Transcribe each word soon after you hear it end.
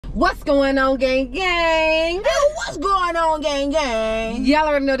What's going on, gang? Hey, what's going on, gang? Y'all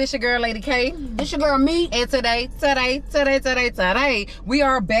already know this your girl, Lady K. This your girl, me. And today, we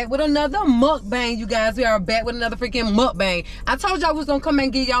are back with another mukbang, you guys. We are back with another freaking mukbang. I told y'all we was gonna come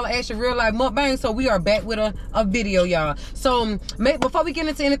and give y'all an extra real life mukbang, so we are back with a video, y'all. So before we get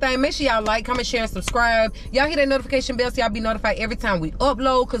into anything, make sure y'all like, comment, share, and subscribe. Y'all hit that notification bell so y'all be notified every time we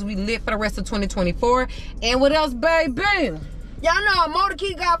upload, because we lit for the rest of 2024. And what else, baby? Y'all know, more to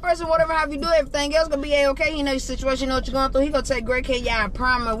keep God first and whatever have you do, everything else gonna be A-okay. You know your situation, you know what you're going through. He gonna take great care of y'all, I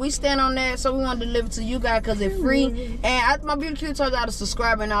promise. We stand on that, so we want to deliver to you guys because it's free. And my beauty cute told y'all to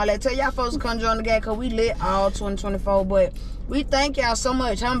subscribe and all that. Tell y'all folks to come join the gang because we lit all 2024. But we thank y'all so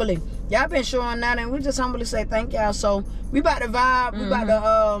much, humbly. Y'all been showing out, and we just humbly say thank y'all. So we about to vibe. We about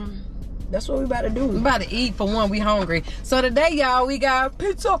to that's what we about to do. We about to eat for one. We hungry. So today, y'all, we got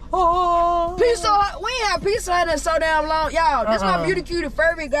Pizza Hut. Pizza Hut. We ain't had Pizza Hut in so damn long. Y'all, this my beauty cutie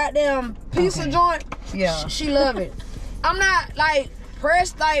favorite goddamn pizza joint. Yeah. She love it. I'm not, like,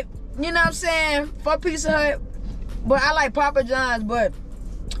 pressed, like, you know what I'm saying, for Pizza Hut. But I like Papa John's, but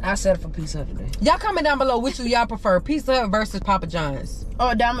I settle for Pizza Hut today. Y'all comment down below which of y'all prefer, Pizza Hut versus Papa John's.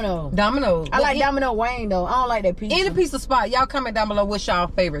 Oh, Domino. Domino. I like Domino Wayne, though. I don't like that pizza. Any pizza spot, y'all comment down below what's y'all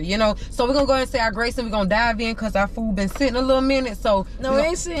favorite, you know? So we're going to go ahead and say our grace and we're going to dive in because our food been sitting a little minute, so... No, it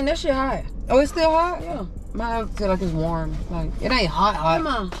ain't sitting. That shit hot. Oh, it's still hot? Yeah. Mine feel like it's warm. Like, it ain't hot. Come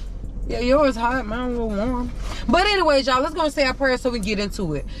on. Yeah, yours hot, mine a little warm. But anyways, y'all, let's go and say our prayers so we can get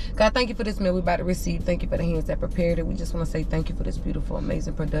into it. God, thank you for this meal we about to receive. Thank you for the hands that prepared it. We just want to say thank you for this beautiful,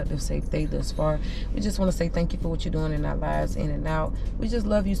 amazing, productive, safe day thus far. We just want to say thank you for what you're doing in our lives, in and out. We just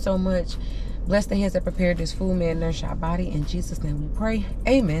love you so much. Bless the hands that prepared this food, man. Nourish our body. In Jesus' name we pray.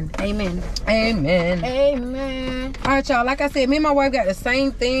 Amen. Amen. Amen. Amen. All right, y'all. Like I said, me and my wife got the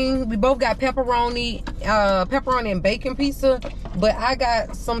same thing. We both got pepperoni and bacon pizza. But I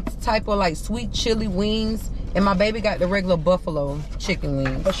got some type of like sweet chili wings. And my baby got the regular buffalo chicken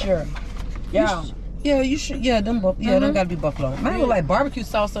wings. For sure. Yeah. You should. Yeah, them them gotta be buffalo. Mine look like barbecue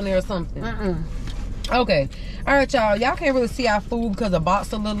sauce on there or something. Okay. All right, y'all. Y'all can't really see our food because the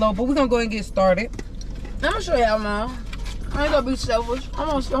box a little low, but we're gonna go ahead and get started. I'm gonna show y'all, man. I ain't gonna be selfish.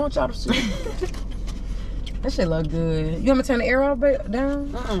 I want y'all to see. That shit look good. You want me to turn the air all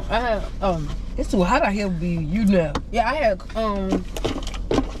down? I had it's too hot out here to be you now. Yeah, I had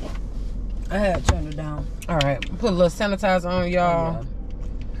turned it down. All right, put a little sanitizer on, y'all.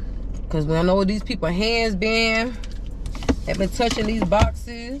 Cause we don't know what these people's hands been. Have been touching these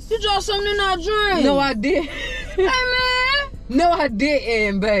boxes. You dropped something in our drink. No, I did. Hey, man. No, I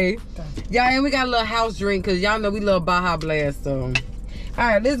didn't, babe. Y'all, and we got a little house drink because y'all know we love Baja Blast. So, all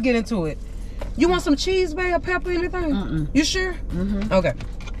right, let's get into it. You want some cheese, babe, or pepper, anything? You sure? Okay.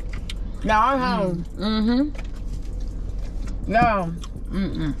 Yeah, I'm home. Yeah.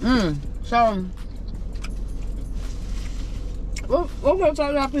 So, what gonna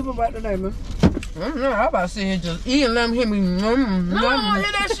talk to our people about today, man? I'm about to sit here just eating and let them hear me. No, I wanna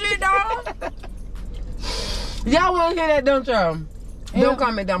hear that shit, dog. Y'all wanna hear that, don't y'all? Yeah. Don't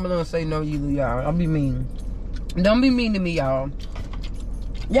comment down below and say no, y'all. I'll be mean. Don't be mean to me, y'all.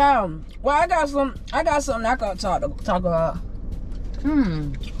 Yeah. Well, I got something I can talk about.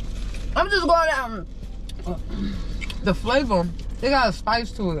 I'm just going down. The flavor, they got a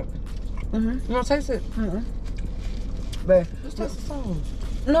spice to it. You wanna taste it? Babe. Let's taste the sauce.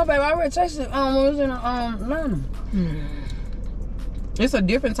 No, babe, I already tasted it. When it was in Atlanta. It's a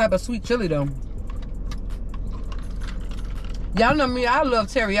different type of sweet chili, though. Y'all know me, I love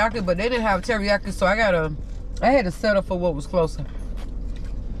teriyaki, but they didn't have teriyaki, so I had to settle for what was closer.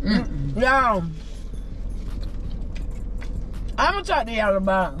 Yeah. I'm gonna talk to y'all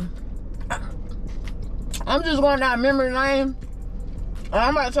about. I'm just going down memory lane, and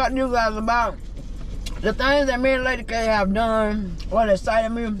I'm about to talk to you guys about the things that me and Lady K have done, what excited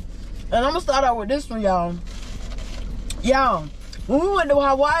me. And I'm gonna start out with this one, y'all. Y'all, when we went to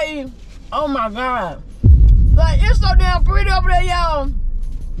Hawaii, oh my God. Like, it's so damn pretty over there, y'all.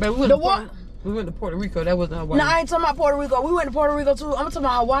 But we went to Puerto Rico. That wasn't Hawaii. No, I ain't talking about Puerto Rico. We went to Puerto Rico too. I'm talking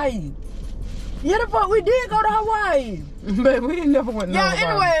about Hawaii. Yeah, the fuck, we did go to Hawaii. But we ain't never went to Hawaii. Yeah,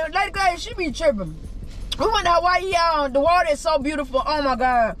 anyway, Lady K, she be tripping. We went to Hawaii, y'all. The water is so beautiful. Oh my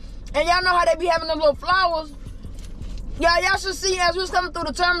God. And y'all know how they be having them little flowers. Y'all should see as we was coming through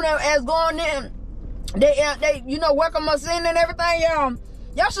the terminal, as going in, they you know, welcome us in and everything, y'all.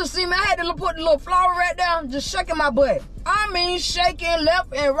 Y'all should see me. I had to put the little flower right down, just shaking my butt. I mean, shaking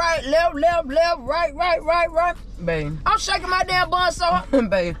left and right, left, right. Babe. I'm shaking my damn bun so hard.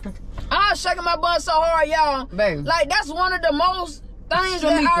 Babe. I'm shaking my bun so hard, y'all. Babe. Like, that's one of the most things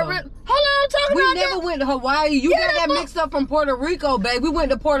that I really... Hold on, I'm talking We about never that. went to Hawaii. You got that mixed up from Puerto Rico, babe. We went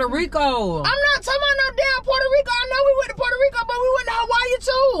to Puerto Rico. I'm not talking about no damn Puerto Rico. I know we went to Puerto Rico, but we went to Hawaii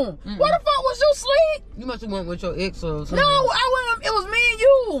too. What the fuck was you sleep? You must have went with your ex or something. No, I went. It was me and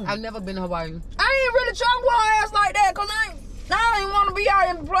you. I've never been to Hawaii. I ain't really trying with her ass like that, cause I didn't want to be out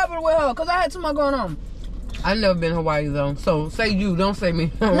in public with her, cause I had too much going on. I've never been to Hawaii though. So say you, don't say me.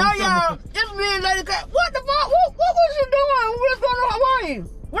 No, y'all, it's me and Lady Cat. What the fuck? What was you doing when we was going to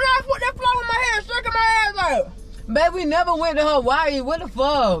Hawaii? When I put that flower in my hair, shaking my ass like. Babe, we never went to Hawaii. What the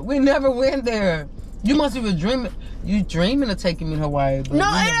fuck? We never went there. You must be dreaming. You dreaming of taking me to Hawaii. No,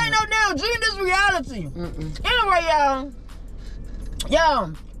 it ain't no damn dream. This reality. Anyway,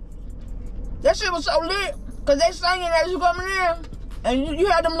 y'all, that shit was so lit, cause they singing as you coming in, and you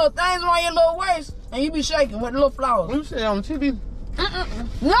had them little things around your little waist, and you be shaking with the little flowers. You said on TV. No,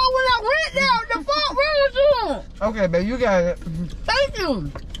 when I went there, the fuck wrong with you? Okay, babe, you got it. Thank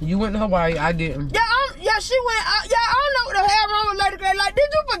you. You went to Hawaii. I didn't. Yeah, she went. I don't know what the hell wrong with Lady Gray. Like, did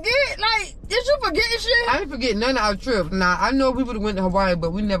you forget? Like, did you forget shit? I didn't forget none of our trips. Now, I know we would have went to Hawaii,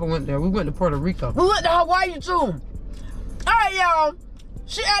 but we never went there. We went to Puerto Rico. We went to Hawaii, too. All right, y'all.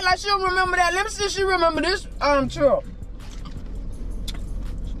 She act like she don't remember that. Let me see if she remember this trip.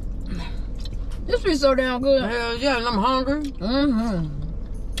 This be so damn good. Hell yeah, and I'm hungry.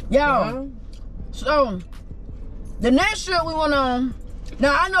 Y'all, so, the next trip we went on,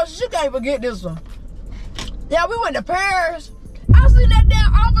 now I know she can't forget this one. Yeah, we went to Paris. I seen that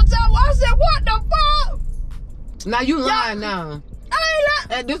damn Eiffel Tower. I said, what the fuck? Now you lying now. I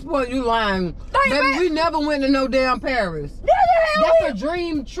ain't lying. At this point, you lying. Thank Baby, you. we never went to no damn Paris. That's a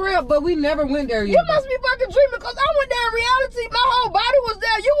dream trip, but we never went there yet. You must be fucking dreaming, because I went there in reality. My whole body was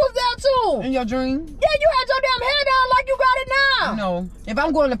there. You was there too. In your dream? Yeah, you had your damn hair down like you got it now. No. If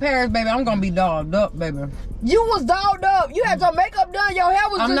I'm going to Paris, baby, I'm going to be dolled up, baby. You was dolled up. You had your makeup done. Your hair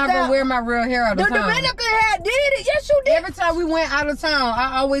was I'm just not going to wear my real hair all the The time. Dominican had did it. Yes, you did. Every time we went out of town,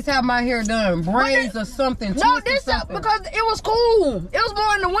 I always have my hair done. Braids or something. No, twist or this something. because it was cool. It was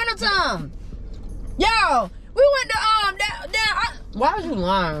more in the wintertime. Y'all, we went to Why was you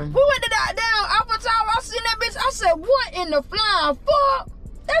lying? we went to that damn Eiffel Tower. I seen that bitch. I said, what in the flying fuck?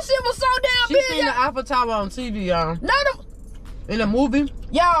 That shit was so damn She big. seen the Eiffel Tower on TV, y'all. Not In a movie.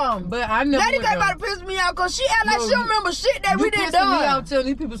 y'all. But I never Lady went K there. about to piss me out, because she act like No, she don't remember shit that You we didn't pissing me out done. telling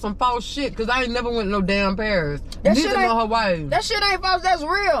these people some false shit, because I ain't never went to no damn Paris. That Neither shit no ain't- Hawaii. That shit ain't false. That's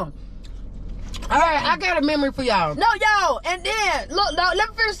real. All right, I got a memory for y'all. No, y'all, and then, look, let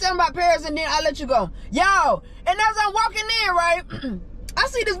me finish saying about Paris, and then I'll let you go. Y'all, and as I'm walking in, right, I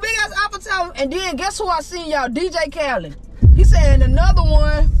see this big-ass Eiffel Tower, and then guess who I seen, y'all? DJ Khaled. He said, another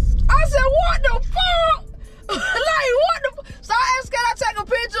one. I said, what the fuck? Like, what the fuck? So I asked, can I take a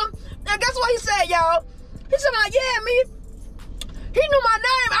picture? And guess what he said, y'all? He said, like, yeah, me. He knew my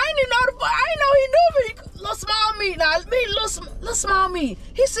name. I didn't know I didn't know he knew me. Little small me. Now, me, little small me.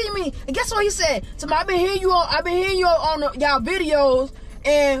 He see me. And guess what he said? To me, I've been hearing you on y'all videos,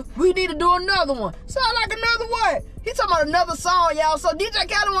 and we need to do another one. Sound like another what? He talking about another song, y'all. So DJ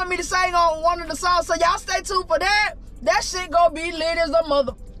Khaled want me to sing on one of the songs. So y'all stay tuned for that. That shit gonna be lit as a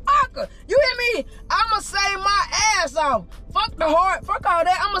motherfucker. You hear me? I'ma sing my ass off. Fuck the heart. Fuck all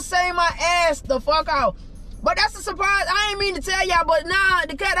that. I'ma sing my ass the fuck off. But that's a surprise. I ain't mean to tell y'all, but nah,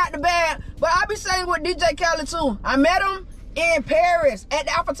 the cat out the bag. But I be singing with DJ Khaled too. I met him in Paris at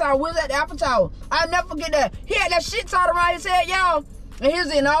the Eiffel Tower. We was at the Eiffel Tower. I'll never forget that. He had that shit tied around his head, y'all. And he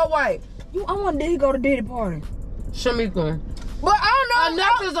was in all white. I wonder did he go to Diddy party? Shamika. But I don't know.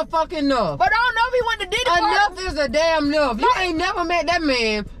 Enough is a fucking enough. But I don't know if he went to Diddy party. Enough is a damn enough. You ain't never met that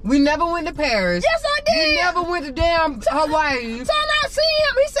man. We never went to Paris. Yes, I did. We never went to damn Hawaii. So I see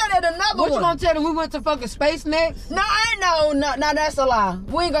him. He said at another What one. you gonna tell them? We went to fucking space next? No, I ain't know. No, that's a lie.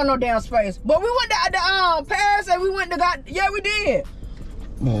 We ain't got no damn space. But we went to Paris, and we went to yeah, we did.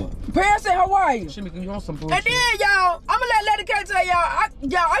 Paris and Hawaii. Shamika, you want some bullshit? And then y'all, I'ma let Lady K tell y'all. I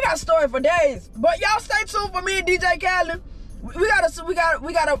got a story for days. But y'all stay tuned for me and DJ Khaled.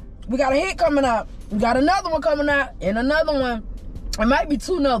 We got a hit coming out. We got another one coming out, and another one. It might be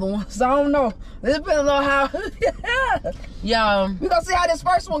two another ones. I don't know. It depends on how. Y'all, We gonna see how this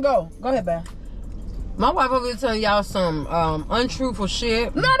first one go. Go ahead, man. my wife over here telling y'all some untruthful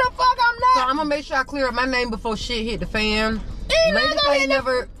shit. No, the fuck I'm So not. I'm gonna make sure I clear up my name before shit hit the fan. Ain't Lady not gonna K hit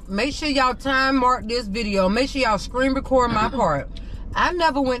never. Make sure y'all time mark this video. Make sure y'all screen record my part. I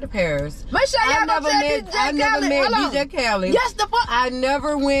never went to Paris. Make sure y'all don't tell DJ Khaled. I never met Hold on. DJ Khaled. Yes, the fuck. I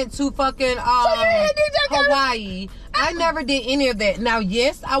never went to fucking you didn't DJ Khaled? Hawaii. I never did any of that. Now,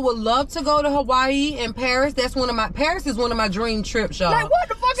 yes, I would love to go to Hawaii and Paris. Paris is one of my dream trips, y'all. Like, what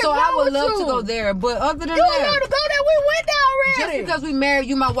the fuck fuck is So I wrong would with love you? to go there. But other than You don't that, want to go there. We went there just already. because we married,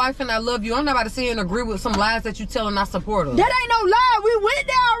 you my wife and I love you, I'm not about to sit here and agree with some lies that you tell and I support her. That ain't no lie. We went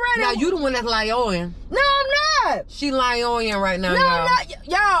there already. Now you the one that's lying. No, I'm not. She lying right now, No, y'all. I'm not.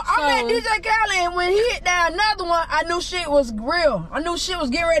 Y'all, I met DJ Khaled, and when he hit that another one, I knew shit was real. I knew shit was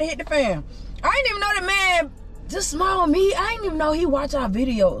getting ready to hit the fan. I didn't even know the man, just small me, I didn't even know he watch our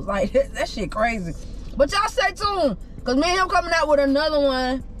videos. Like, that shit crazy. But y'all stay tuned, because me and him coming out with another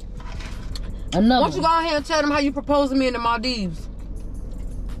one. Why don't you go ahead and tell them how you proposed to me in the Maldives?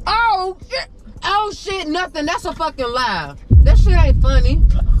 Oh, shit. Oh, shit, nothing. That's a fucking lie. That shit ain't funny.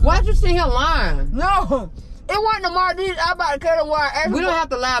 Why'd you sit here lying? No. It wasn't the Maldives. I about to cut him wire. We don't have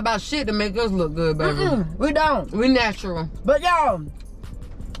to lie about shit to make us look good, baby. We don't. We natural. But y'all,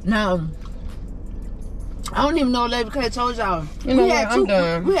 now, I don't even know if Lady K told y'all. You know what? I'm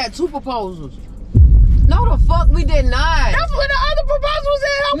done. We had 2 proposals. No, the fuck we did not. That's what the other proposal was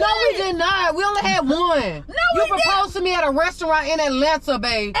at. No, we did not. We only had one. No, you proposed to me at a restaurant in Atlanta,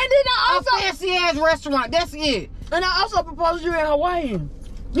 babe. And then I also a fancy ass restaurant. That's it. And I also proposed you in Hawaii.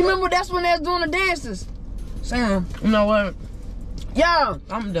 You remember that's when they was doing the dances? Sam. You know what? Yeah.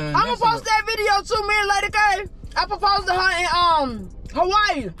 I'm done. I'm gonna post that video too, me and Lady K. I proposed to her in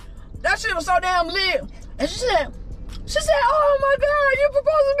Hawaii. That shit was so damn lit. And she said, oh my God, you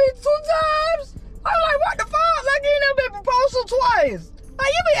proposed to me 2 times? I'm like, what the fuck? Like, you ain't never been proposed to twice. Like,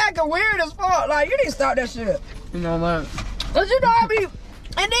 you be acting weird as fuck. Like, you need to stop that shit. You know what? Cause you know I be, and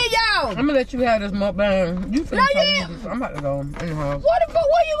then y'all. I'm gonna let you have this mukbang. You No, you ain't. I'm about to go in the house. What the fuck,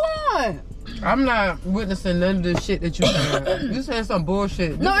 where you going? I'm not witnessing none of this shit that you saying. You saying some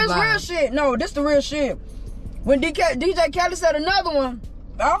bullshit. No, it's real shit. No, this the real shit. When DJ Khaled said another one,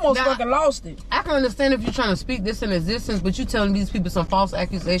 I almost fucking lost it. I can understand if you're trying to speak this in existence, but you telling these people some false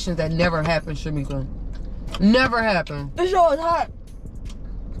accusations that never happened, Shamika. Never happened. This show is hot.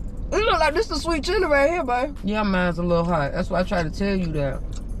 It look like this the sweet chili right here, babe. Yeah, mine's a little hot. That's why I try to tell you that.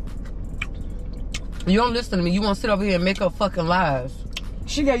 You don't listen to me. You want to sit over here and make up fucking lies.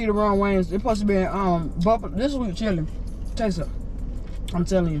 She gave you the wrong wings. It's supposed to be buffalo. This sweet chili. Taste it. I'm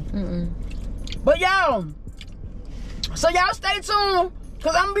telling you. But y'all, so y'all stay tuned.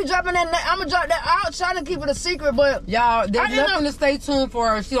 Cause I'm gonna be dropping that. I'm gonna drop that. I'll try to keep it a secret, but y'all, there's nothing to stay tuned for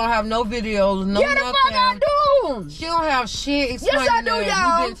her. She don't have no videos, no yeah, nothing. the fuck I do. She don't have shit explaining yes, I do, that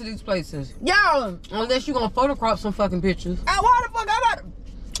y'all. you been to these places. Y'all, unless you gonna photocrop some fucking pictures. Why the fuck I got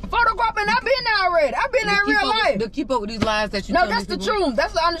photocropping? I've been there already. I've been there in real life. To keep up with these lies that you. No, that's the truth.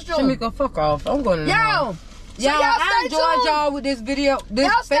 That's the honest truth. Shamika, fuck off. I'm going to. Y'all, I enjoyed y'all with this video.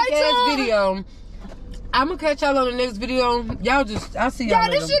 This fake ass video. I'm gonna catch y'all on the next video. Y'all just, I'll see y'all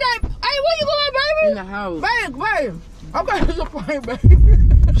later. This shit ain't. Hey, where you going, baby? In the house. Babe. Okay, it's a prank, baby.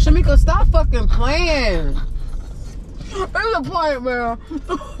 Shamika, stop fucking playing. It's a prank, man.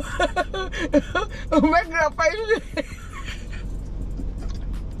 Making that face.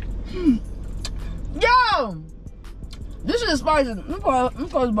 Yo, this shit is spicy. Let me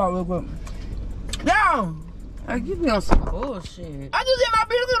close the bar real quick. Yo. I give me on some bullshit. I just hit my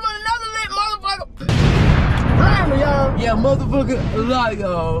video with another lit motherfucker. Blame me, y'all. Yeah, motherfucker lie,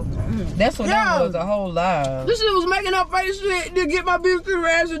 y'all. That's what that was, a whole lie. This shit was making up face shit to get my beauty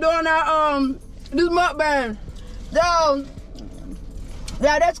reaction doing our this mukbang. Yo,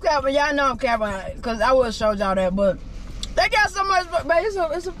 yeah, that's capping. Y'all know I'm capping because I would have showed y'all that, but thank y'all so much, but baby,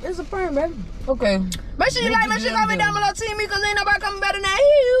 it's a prank, baby. Okay. Make sure you like, make sure you comment down below, Team Me, because ain't nobody coming better than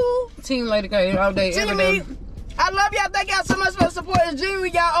you. Team Lady K all day, Team every Me. day. I love y'all. Thank y'all so much for the support. It's Jimmy.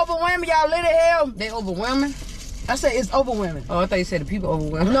 Y'all overwhelming. Y'all lit as hell. They overwhelming? I said it's overwhelming. Oh, I thought you said the people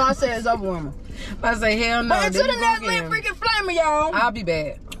overwhelming. No, I said it's overwhelming. I say hell no. But until the next lit freaking flamer, y'all. I'll be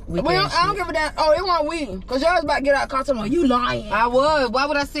back. I don't give a damn. Oh, it wasn't we. Because y'all was about to get out content on you lying. I was. Why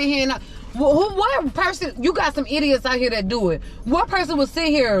would I sit here and what person, you got some idiots out here that do it. What person would sit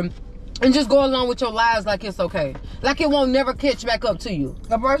here and just go along with your lies like it's okay? Like it won't never catch back up to you.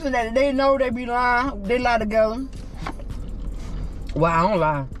 A person that they know they be lying, they lie together. Well, I don't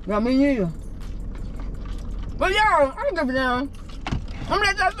lie. I mean, yeah. But y'all, I don't give a damn. I'm gonna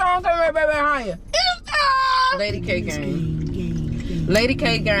let that song come right back behind you. Lady K gang. Lady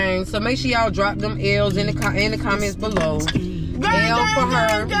K gang. So make sure y'all drop them L's in the comments below. L for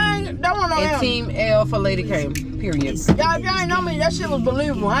her. And Team L for Lady K. Period. Y'all, if y'all ain't know me, that shit was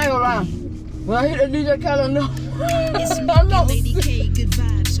believable. I ain't gonna lie. When I hit that DJ Khaled, no. Lady K, good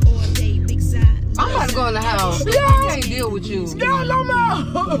vibes all day, big size. I'm about to go in the house. I can't deal with you. No, no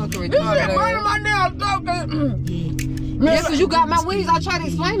more. This shit burning my damn throat. Yeah, because you got my wings. I tried to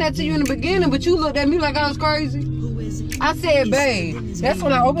explain that to you in the beginning, but you looked at me like I was crazy. I said, babe, that's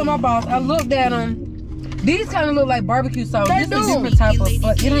when I opened my box. I looked at him. These kind of look like barbecue sauce. They This is do. a different type of.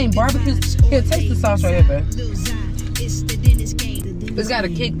 It ain't barbecue. Here, taste the sauce right here, babe. It's got a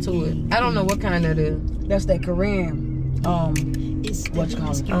kick to it. I don't know what kind that is. That's that Korean. What you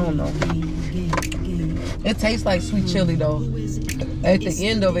call it? I don't know. It tastes like sweet chili though. At the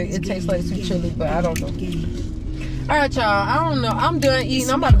end of it, it tastes like sweet chili, but I don't know. All right, y'all. I don't know. I'm done eating.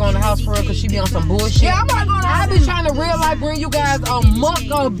 I'm about to go in the house for real because she be on some bullshit. Yeah, I'm about to go in the I house. be trying to real life bring you guys a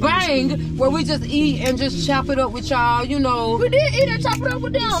mukbang where we just eat and just chop it up with y'all. You know. We did eat and chop it up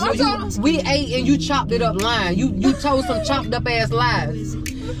with them. I told them. We ate and you chopped it up lying. You told some chopped up ass lies.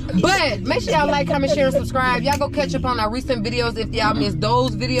 But make sure y'all like, comment, share, and subscribe. Y'all go catch up on our recent videos if y'all missed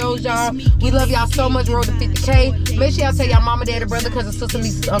those videos, y'all. We love y'all so much. Road to 50K. Make sure y'all tell y'all mama, daddy, brother, cousin, sister,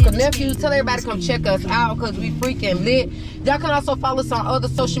 nieces, uncle, nephew. Tell everybody to come check us out because we freaking lit. Y'all can also follow us on other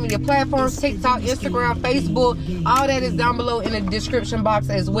social media platforms, TikTok, Instagram, Facebook. All that is down below in the description box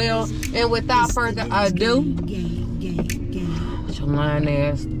as well. And without further ado, with your lying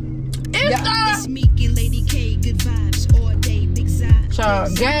ass. It's Meek and Lady K, good vibes all day, big size. Y'all,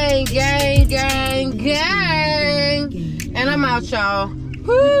 gang, gang, gang, gang. And I'm out, y'all.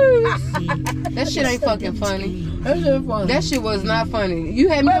 Woo. That shit ain't fucking funny. That shit funny. That shit was not funny. You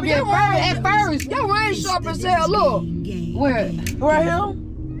had me Baby, at first. Your ring sharp as hell. Look. Where? Right here.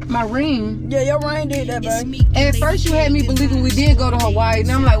 My ring. Yeah, your ring did that, baby. At first you had me believing we did go to Hawaii.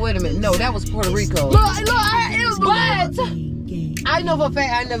 And I'm like, wait a minute. No, that was Puerto Rico. Look, it was But I know for a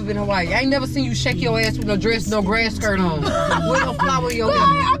fact I ain't never been to Hawaii. I ain't never seen you shake your ass with no dress, no grass skirt on. With no flower in your Look, hair.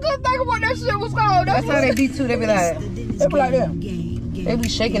 I couldn't think of what that shit was called. That's how they be too. They be like, They be like that. they be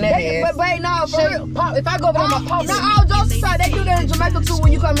shaking that ass. But wait, no, for real. Pop, if I go over there, I'm No, gonna pop. all jokes aside, they do that in Jamaica too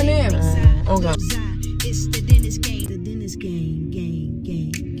when you coming in. Okay. It's the Dennis gang, gang.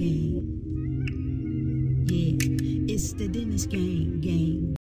 Yeah, it's the Dennis gang.